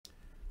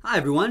Hi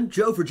everyone,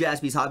 Joe for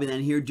Jaspys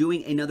Hobbyland here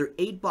doing another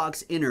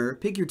 8-box inner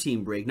pick your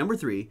team break, number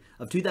 3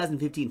 of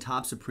 2015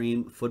 Top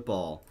Supreme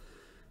Football.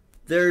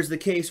 There's the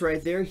case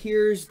right there.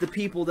 Here's the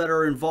people that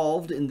are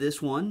involved in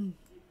this one.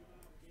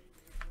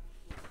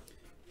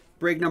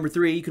 Break number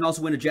 3. You can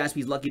also win a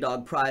Jaspys Lucky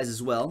Dog prize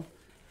as well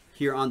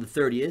here on the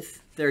 30th.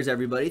 There's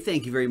everybody.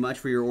 Thank you very much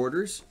for your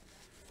orders.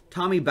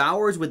 Tommy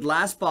Bowers with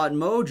Last Spot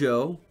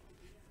Mojo.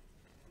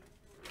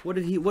 What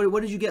did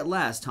you get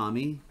last,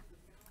 Tommy?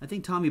 I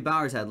think Tommy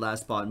Bowers had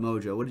Last Spot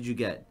Mojo. What did you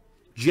get?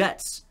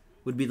 Jets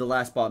would be the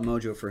Last Spot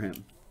Mojo for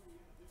him.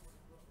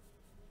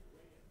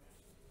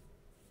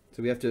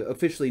 So we have to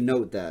officially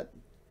note that.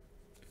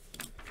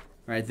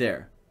 Right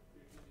there.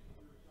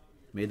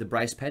 May the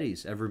Bryce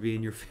Petties ever be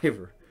in your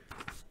favor.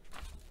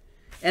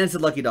 And it's a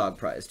Lucky Dog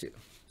prize too.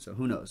 So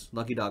who knows?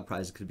 Lucky Dog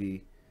prize could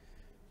be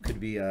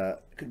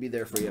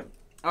there for you.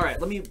 All right,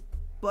 let me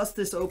bust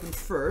this open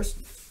first.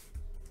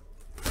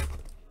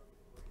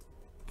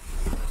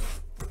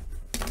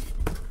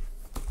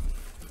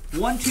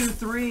 One, two,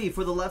 three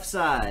for the left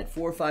side.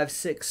 4, 5,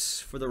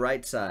 6 for the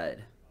right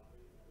side.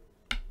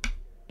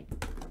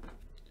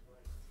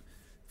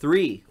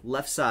 3,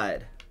 left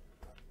side.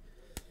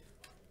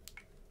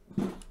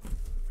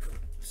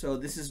 So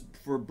this is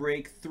for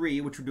break 3,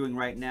 which we're doing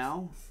right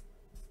now.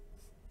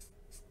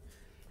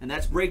 And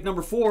that's break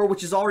number 4,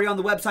 which is already on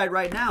the website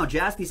right now.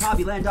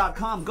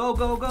 JaspysHobbyland.com. Go,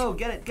 go, go.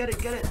 Get it, get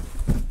it, get it.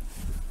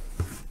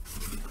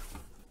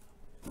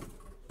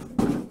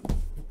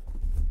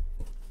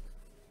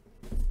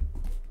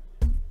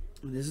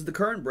 And this is the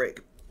current break.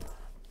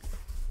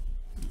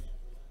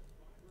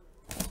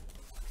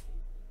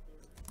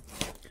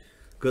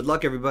 Good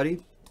luck,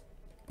 everybody.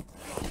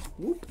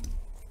 Whoop.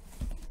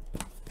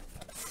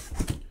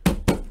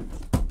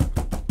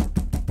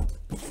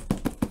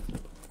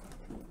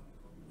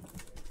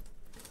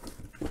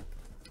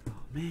 Oh,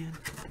 man.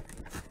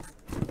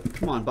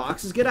 Come on,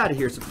 boxes. Get out of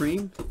here,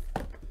 Supreme.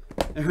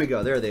 There we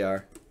go. There they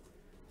are.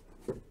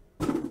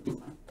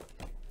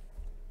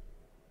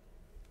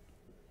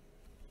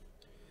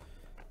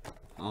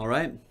 All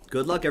right.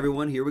 Good luck,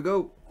 everyone. Here we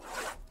go.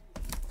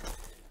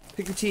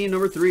 Pick your team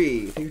number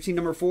 3. Pick your team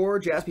number 4.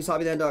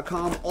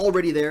 JaspysHobbyland.com.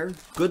 Already there.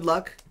 Good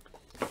luck.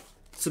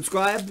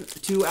 Subscribe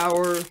to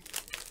our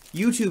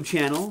YouTube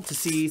channel to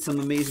see some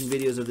amazing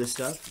videos of this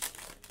stuff.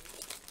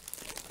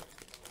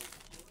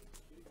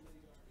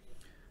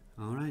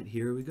 All right.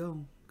 Here we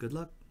go. Good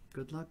luck.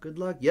 Good luck. Good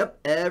luck. Yep.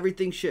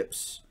 Everything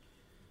ships.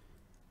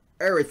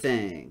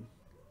 Everything.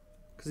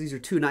 Because these are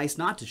too nice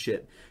not to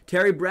ship.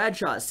 Terry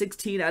Bradshaw,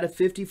 16 out of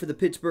 50 for the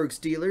Pittsburgh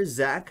Steelers.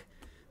 Zach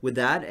with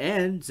that.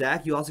 And,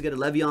 Zach, you also get a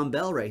Le'Veon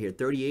Bell right here.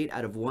 38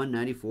 out of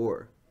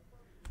 194.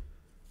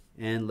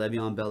 And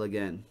Le'Veon Bell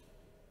again.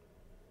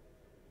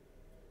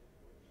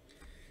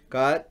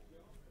 Got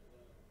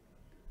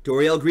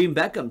Dorial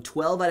Green-Beckham,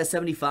 12 out of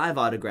 75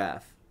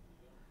 autograph.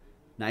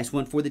 Nice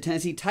one for the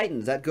Tennessee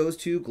Titans. That goes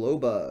to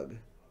Glowbug.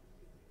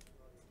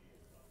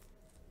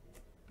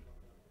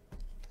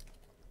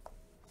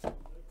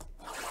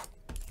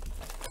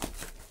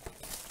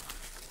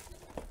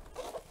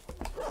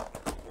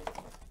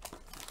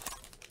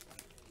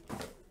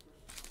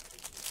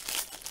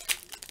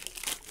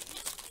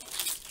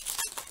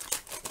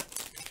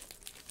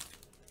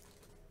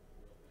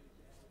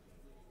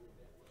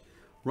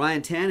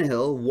 Ryan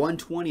Tannehill,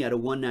 120 out of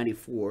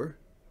 194.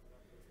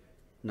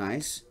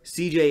 Nice.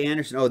 C.J.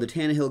 Anderson. Oh, the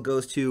Tannehill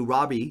goes to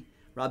Robbie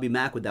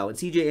Mack with that one.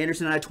 C.J.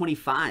 Anderson out of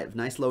 25.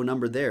 Nice low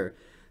number there.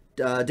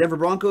 Denver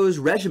Broncos,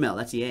 Regimel.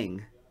 That's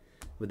Yang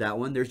with that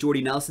one. There's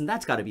Jordy Nelson.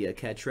 That's got to be a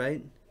catch,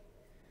 right?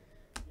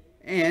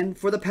 And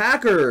for the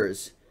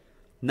Packers,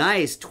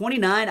 nice.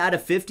 29 out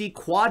of 50.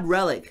 Quad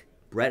Relic.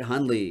 Brett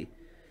Hundley.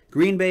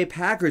 Green Bay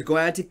Packers go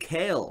out to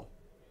Kale.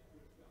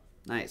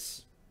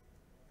 Nice.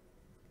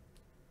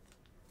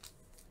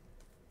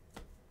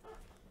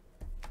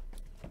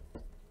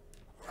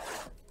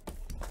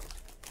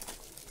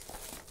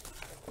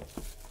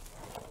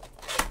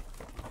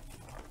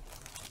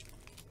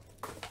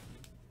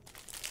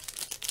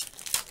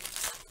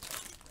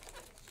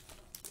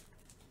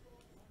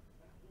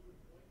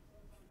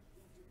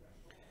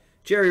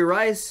 Jerry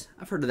Rice,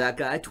 I've heard of that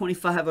guy.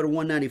 25 out of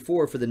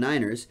 194 for the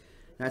Niners.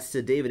 That's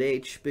to David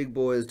H. Big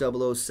Boys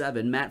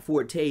 007. Matt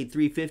Forte,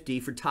 350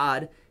 for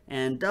Todd.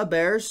 And the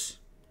Bears.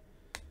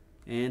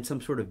 And some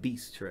sort of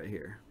beast right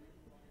here.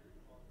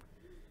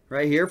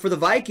 Right here for the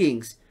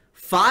Vikings.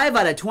 5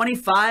 out of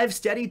 25.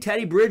 Steady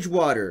Teddy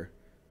Bridgewater.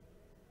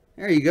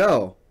 There you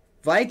go.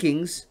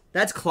 Vikings.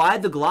 That's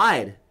Clyde the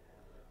Glide,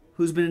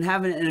 who's been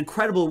having an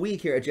incredible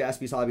week here at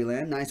Jaspys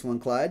Hobbyland. Nice one,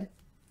 Clyde.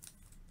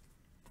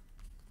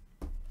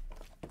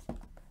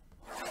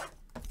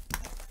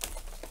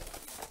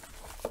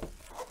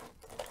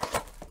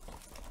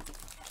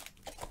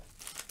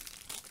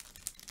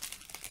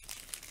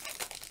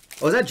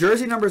 Oh, is that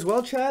jersey number as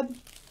well, Chad?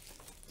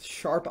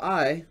 Sharp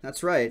eye.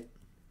 That's right.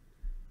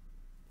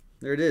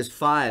 There it is.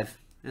 5.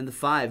 And the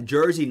 5.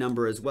 Jersey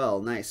number as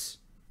well. Nice.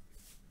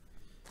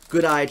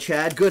 Good eye,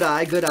 Chad. Good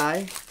eye. Good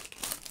eye.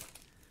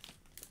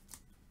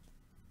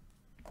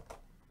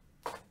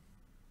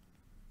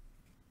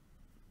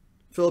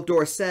 Philip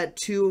Dorsett,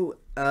 2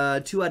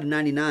 out of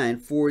 99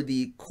 for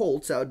the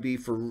Colts. That would be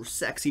for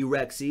Sexy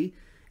Rexy.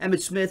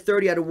 Emmitt Smith,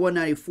 30 out of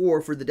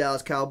 194 for the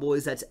Dallas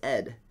Cowboys. That's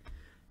Ed.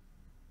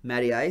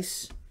 Matty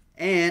Ice.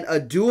 And a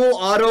dual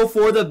auto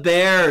for the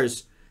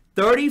Bears.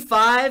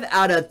 35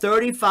 out of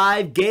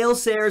 35. Gale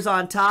Sayers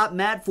on top.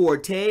 Matt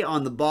Forte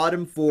on the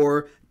bottom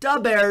for the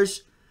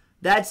Bears.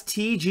 That's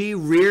T.G.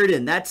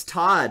 Reardon. That's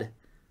Todd.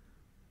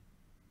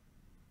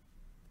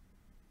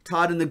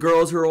 Todd and the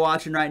girls who are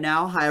watching right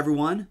now. Hi,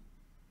 everyone.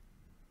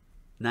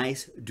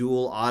 Nice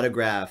dual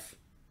autograph.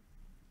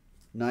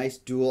 Nice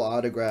dual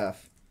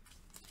autograph.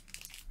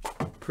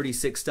 Pretty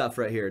sick stuff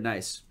right here.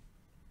 Nice.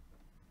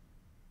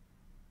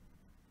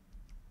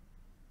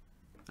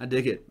 I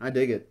dig it. I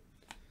dig it.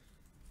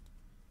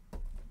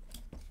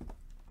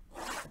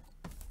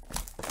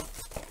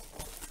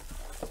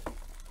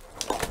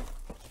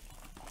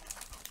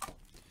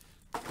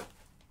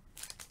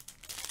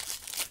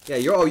 Yeah,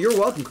 you're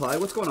welcome, Clyde.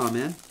 What's going on,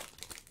 man?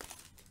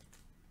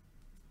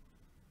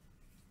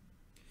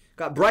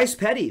 Got Bryce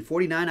Petty,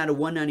 49 out of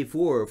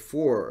 194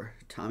 for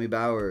Tommy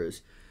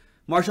Bowers.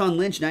 Marshawn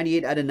Lynch,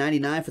 98 out of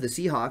 99 for the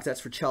Seahawks.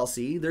 That's for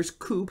Chelsea. There's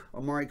Coop,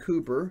 Amari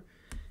Cooper.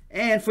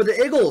 And for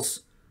the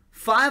Eagles,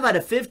 5 out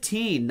of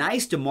 15.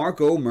 Nice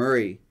DeMarco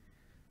Murray.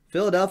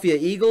 Philadelphia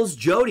Eagles,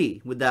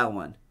 Jody with that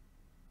one.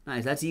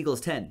 Nice, that's Eagles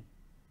 10.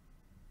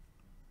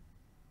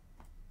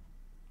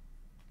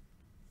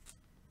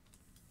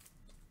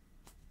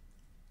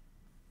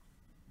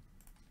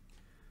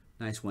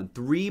 Nice one.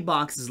 3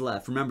 boxes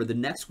left. Remember, the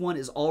next one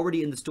is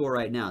already in the store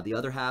right now. The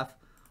other half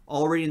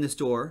already in the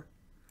store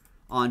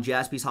on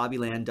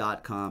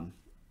JaspysHobbyland.com.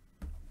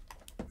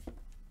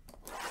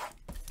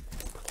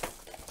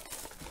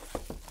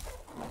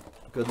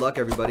 Good luck,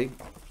 everybody.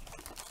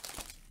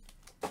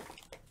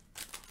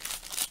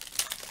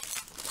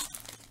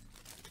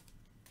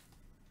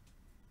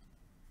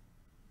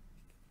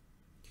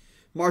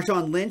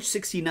 Marshawn Lynch,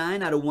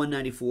 69 out of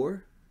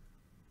 194.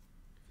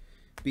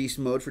 Beast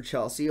mode for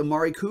Chelsea.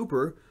 Amari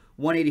Cooper,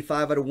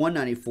 185 out of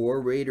 194.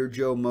 Raider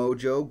Joe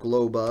Mojo,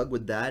 Glow Bug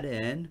with that.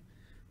 And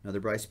another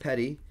Bryce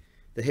Petty.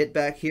 The hit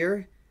back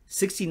here,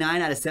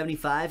 69 out of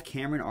 75.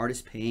 Cameron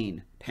Artis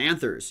Payne.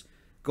 Panthers,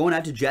 going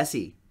out to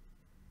Jesse.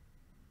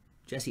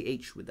 Jesse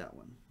H with that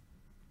one.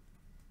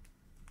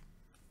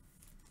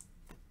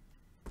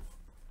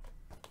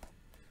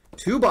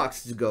 Two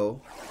boxes to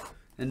go.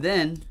 And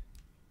then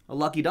a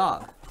lucky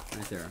dog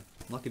right there.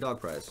 Lucky dog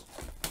prize.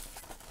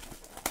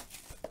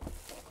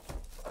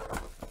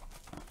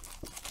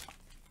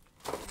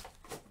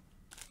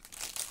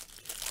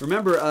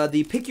 Remember,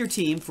 the Pick Your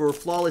Team for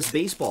Flawless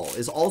Baseball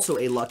is also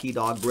a lucky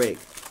dog break.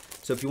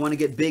 So if you want to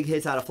get big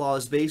hits out of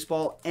Flawless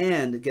Baseball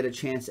and get a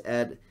chance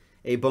at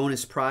a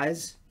bonus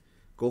prize,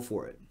 go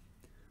for it.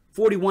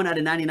 41 out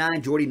of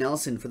 99, Jordy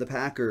Nelson for the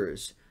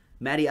Packers.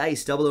 Matty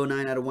Ice,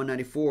 009 out of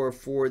 194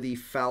 for the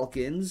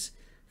Falcons.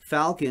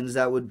 Falcons,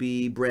 that would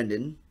be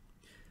Brendan.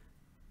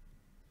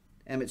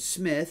 Emmitt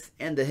Smith.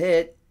 And the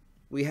hit,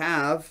 we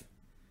have,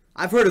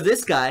 I've heard of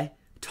this guy,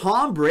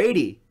 Tom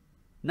Brady.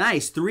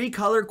 Nice.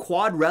 3-color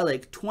quad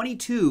relic,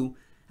 22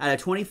 out of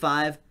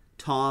 25,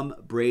 Tom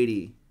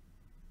Brady.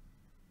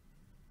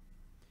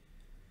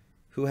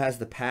 Who has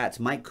the Pats?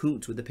 Mike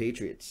Kuntz with the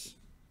Patriots.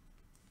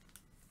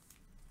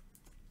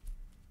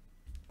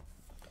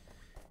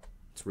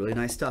 It's really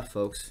nice stuff,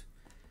 folks.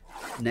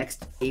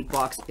 Next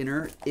 8-box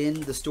inner in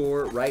the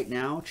store right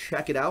now.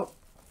 Check it out.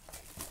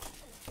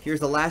 Here's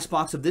the last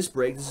box of this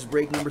break. This is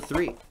break number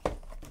 3.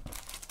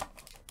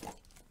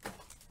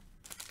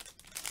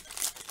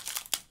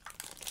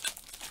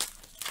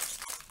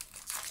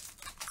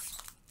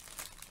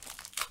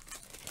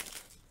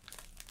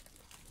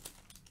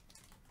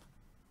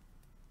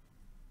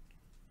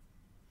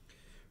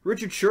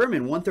 Richard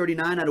Sherman,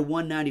 139 out of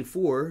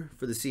 194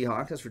 for the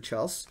Seahawks. That's for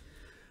Chelsea.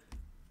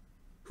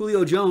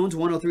 Julio Jones,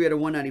 103 out of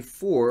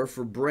 194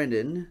 for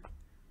Brendan.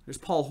 There's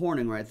Paul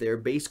Hornung right there.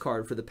 Base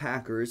card for the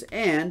Packers.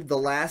 And the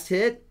last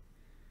hit.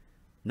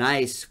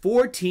 Nice.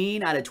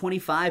 14 out of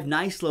 25.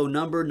 Nice low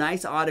number.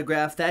 Nice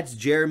autograph. That's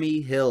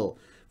Jeremy Hill.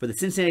 For the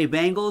Cincinnati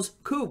Bengals,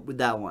 Coop with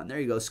that one. There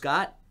you go,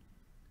 Scott.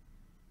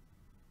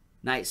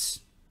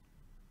 Nice.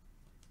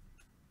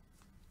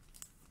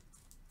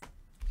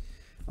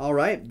 All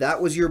right,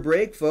 that was your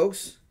break,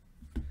 folks.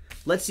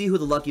 Let's see who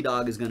the lucky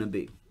dog is going to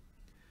be.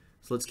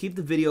 So let's keep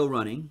the video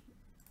running.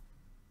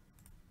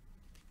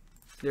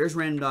 There's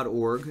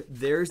random.org.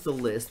 There's the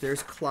list.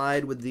 There's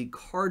Clyde with the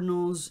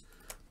Cardinals.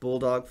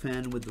 Bulldog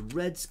fan with the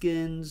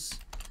Redskins.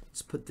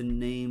 Let's put the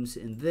names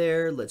in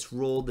there. Let's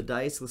roll the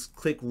dice. Let's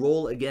click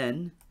roll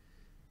again.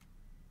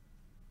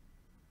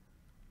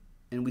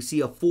 And we see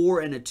a 4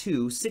 and a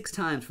 2. 6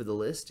 times for the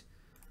list.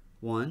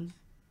 1,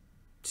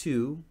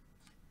 2.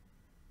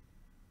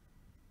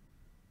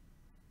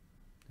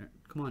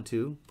 Come on,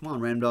 2. Come on,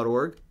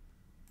 random.org.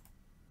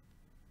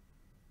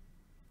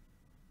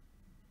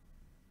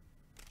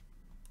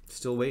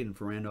 Still waiting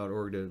for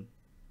random.org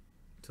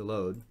to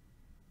load.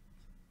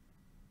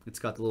 It's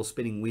got the little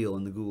spinning wheel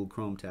in the Google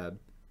Chrome tab.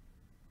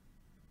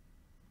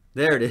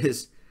 There it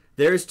is.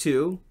 There's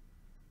 2.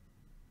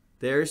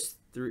 There's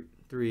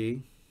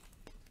three.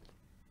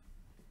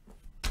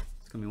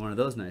 It's going to be one of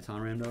those nights, huh,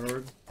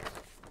 ram.org?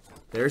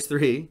 There's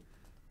 3.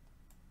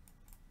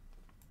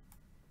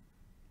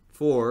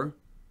 4.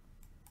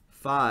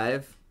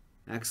 5.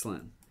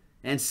 Excellent.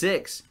 And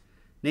 6.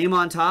 Name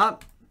on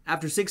top.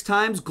 After 6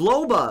 times,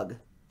 Glowbug.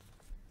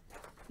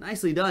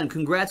 Nicely done.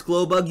 Congrats,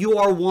 Glowbug. You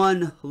are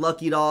one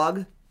lucky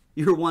dog.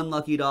 You're one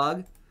lucky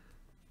dog.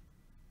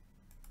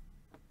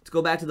 Let's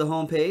go back to the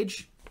home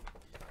page.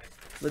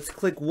 Let's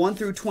click 1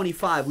 through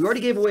 25. We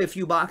already gave away a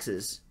few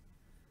boxes.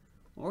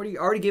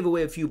 Already gave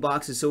away a few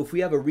boxes. So if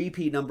we have a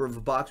repeat number of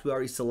a box we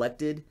already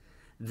selected,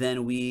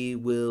 then we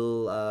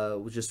will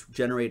we'll just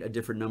generate a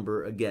different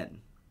number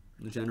again.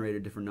 We'll generate a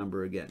different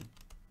number again.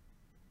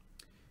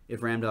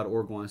 If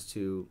ram.org wants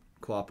to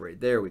cooperate.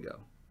 There we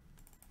go.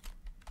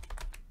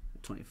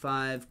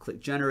 25. Click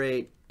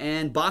generate.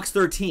 And box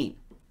 13.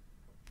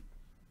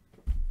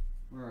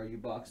 Where are you,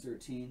 box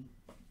 13?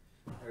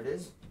 There it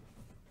is.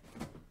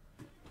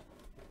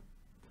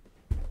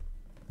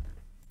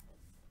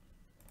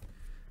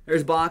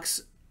 There's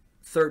box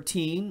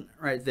 13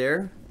 right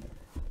there.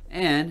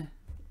 And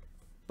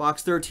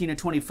box 13 and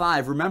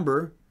 25.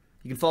 Remember,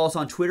 you can follow us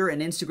on Twitter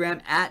and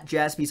Instagram at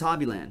Jaspys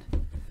Hobbyland.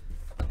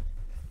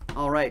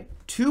 All right,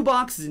 2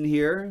 boxes in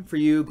here for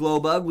you,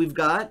 Glowbug. We've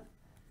got,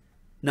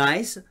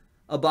 nice,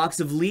 a box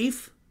of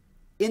Leaf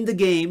in the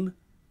game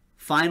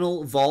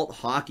Final Vault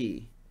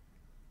Hockey.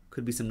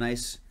 Could be some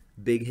nice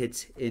big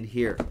hits in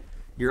here.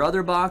 Your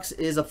other box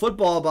is a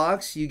football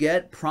box. You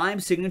get Prime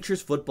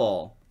Signatures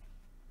Football.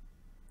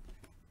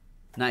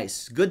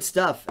 Nice. Good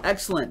stuff.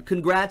 Excellent.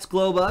 Congrats,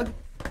 Glowbug.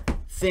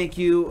 Thank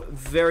you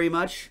very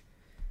much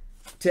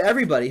to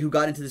everybody who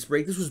got into this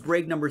break. This was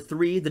break number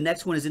 3. The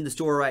next one is in the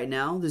store right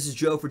now. This is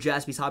Joe for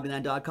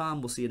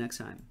JaspysHobbyland.com. We'll see you next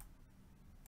time.